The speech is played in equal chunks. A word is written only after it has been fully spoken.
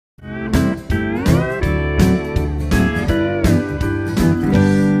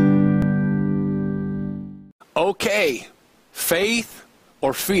Okay, faith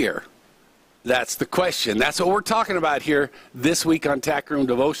or fear? That's the question. That's what we're talking about here this week on Tack Room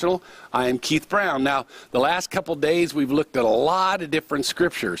Devotional. I am Keith Brown. Now, the last couple days we've looked at a lot of different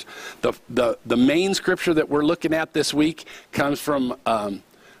scriptures. The main scripture that we're looking at this week comes from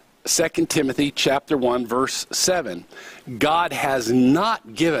 2 Timothy chapter 1, verse 7. God has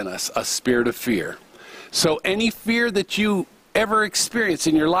not given us a spirit of fear. So any fear that you ever experienced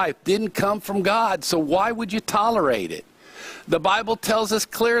in your life didn't come from God, so why would you tolerate it? The Bible tells us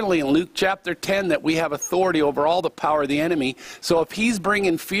clearly in Luke chapter 10 that we have authority over all the power of the enemy. So if he's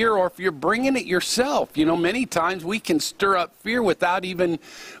bringing fear, or if you're bringing it yourself, you know, many times we can stir up fear without even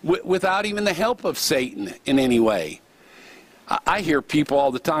the help of Satan in any way. I hear people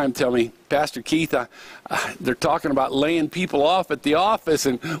all the time tell me, Pastor Keith, they're talking about laying people off at the office,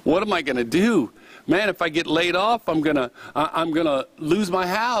 and what am I going to do? Man, if I get laid off, I'm gonna lose my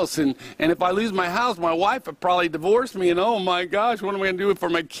house, and if I lose my house, my wife would probably divorce me, and oh my gosh, what am I going to do for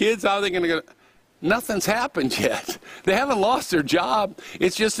my kids? How are they going to go? Nothing's happened yet. They haven't lost their job.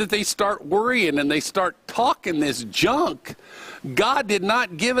 It's just that they start worrying and they start talking this junk. God did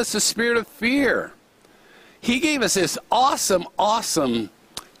not give us a spirit of fear. He gave us this awesome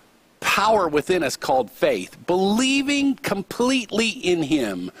power within us called faith, believing completely in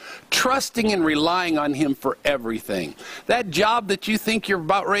Him, trusting and relying on Him for everything. That job that you think you're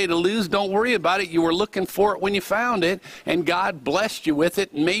about ready to lose, don't worry about it. You were looking for it when you found it, and God blessed you with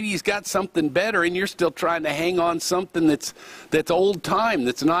it, and maybe He's got something better, and you're still trying to hang on something that's old time,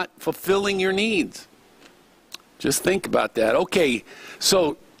 that's not fulfilling your needs. Just think about that. Okay,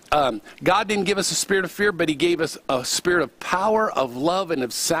 so God didn't give us a spirit of fear, but He gave us a spirit of power, of love, and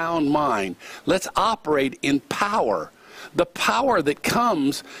of sound mind. Let's operate in power. The power that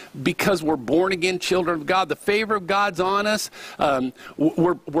comes because we're born-again children of God. The favor of God's on us.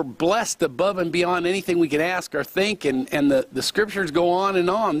 We're blessed above and beyond anything we can ask or think, and the scriptures go on and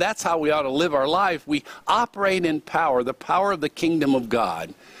on. That's how we ought to live our life. We operate in power, the power of the kingdom of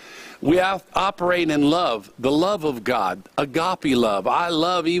God. We operate in love, the love of God, agape love. I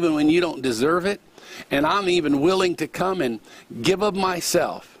love even when you don't deserve it, and I'm even willing to come and give of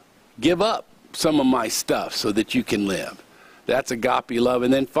myself, give up some of my stuff so that you can live. That's agape love.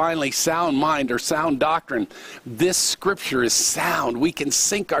 And then finally, sound mind or sound doctrine. This scripture is sound. We can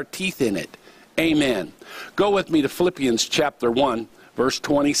sink our teeth in it. Amen. Go with me to Philippians chapter 1, verse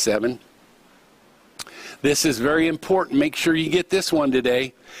 27. This is very important. Make sure you get this one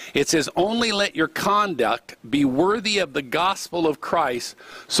today. It says, only let your conduct be worthy of the gospel of Christ,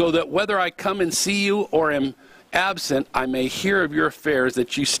 so that whether I come and see you or am absent, I may hear of your affairs,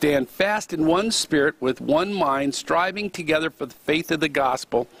 that you stand fast in one spirit, with one mind, striving together for the faith of the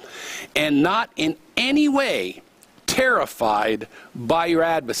gospel, and not in any way terrified by your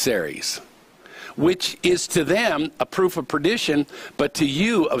adversaries, which is to them a proof of perdition, but to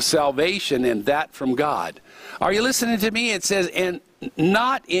you of salvation, and that from God. Are you listening to me? It says, and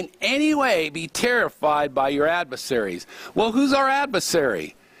not in any way be terrified by your adversaries. Well, who's our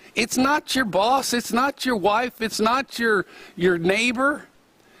adversary? It's not your boss. It's not your wife. It's not your neighbor.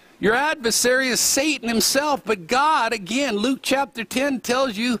 Your adversary is Satan himself. But God, again, Luke chapter 10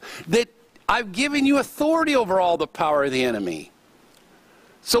 tells you that I've given you authority over all the power of the enemy.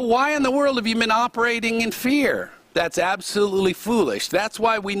 So why in the world have you been operating in fear? That's absolutely foolish. That's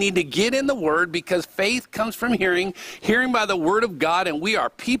why we need to get in the Word, because faith comes from hearing, hearing by the Word of God, and we are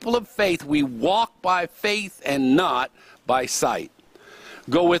people of faith. We walk by faith and not by sight.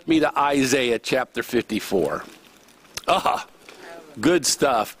 Go with me to Isaiah chapter 54. Good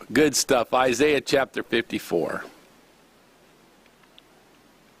stuff, good stuff. Isaiah chapter 54.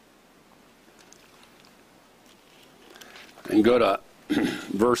 And go to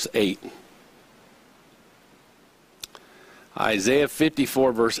verse 8. Isaiah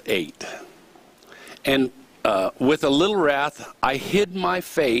 54, verse 8. And with a little wrath, I hid my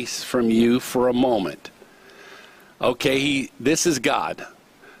face from you for a moment. Okay, this is God.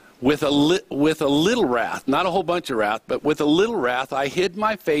 With a little wrath, not a whole bunch of wrath, but with a little wrath, I hid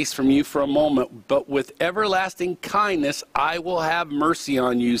my face from you for a moment. But with everlasting kindness, I will have mercy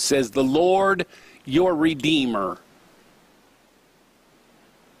on you, says the Lord, your Redeemer.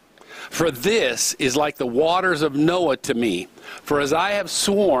 For this is like the waters of Noah to me. For as I have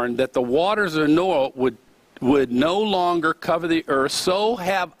sworn that the waters of Noah would no longer cover the earth, so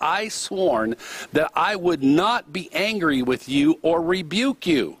have I sworn that I would not be angry with you or rebuke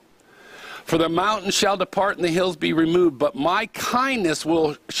you. For the mountains shall depart and the hills be removed, but my kindness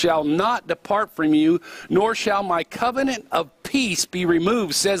shall not depart from you, nor shall my covenant of peace be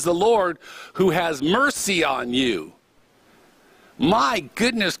removed, says the Lord, who has mercy on you. My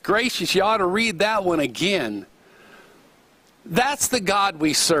goodness gracious, you ought to read that one again. That's the God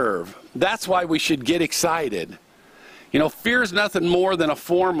we serve. That's why we should get excited. You know, fear is nothing more than a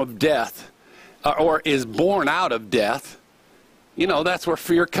form of death, or is born out of death. You know, that's where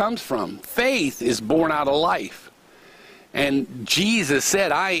fear comes from. Faith is born out of life. And Jesus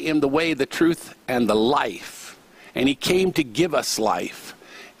said, I am the way, the truth, and the life. And he came to give us life.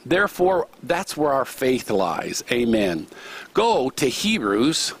 Therefore, that's where our faith lies. Amen. Go to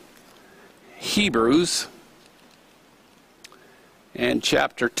Hebrews and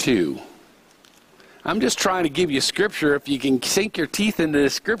chapter 2. I'm just trying to give you scripture. If you can sink your teeth into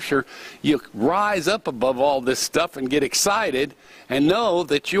this scripture, you rise up above all this stuff and get excited and know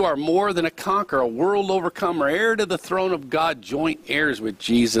that you are more than a conqueror, a world overcomer, heir to the throne of God, joint heirs with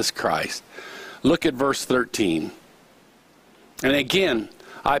Jesus Christ. Look at verse 13. And again,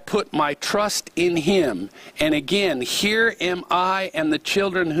 I put my trust in him. And again, here am I and the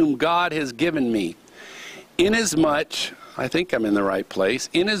children whom God has given me. Inasmuch, I think I'm in the right place.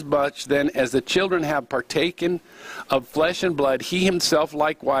 Inasmuch then as the children have partaken of flesh and blood, he himself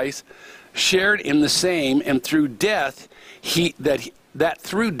likewise shared in the same, and through death that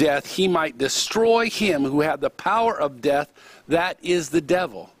through death he might destroy him who had the power of death, that is the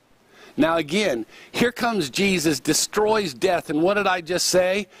devil. Now again, here comes Jesus, destroys death, and what did I just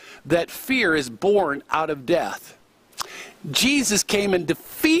say? That fear is born out of death. Jesus came and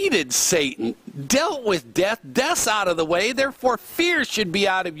defeated Satan, dealt with death. Death's out of the way, therefore fear should be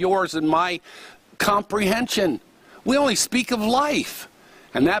out of yours and my comprehension. We only speak of life,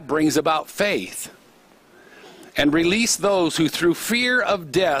 and that brings about faith. And release those who through fear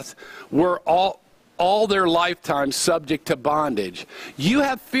of death were all their lifetime subject to bondage. You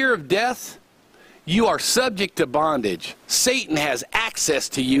have fear of death, you are subject to bondage. Satan has access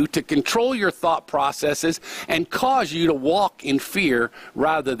to you to control your thought processes and cause you to walk in fear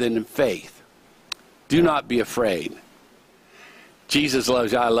rather than in faith. Do not be afraid. Jesus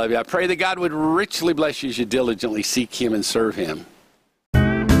loves you. I love you. I pray that God would richly bless you as you diligently seek him and serve him.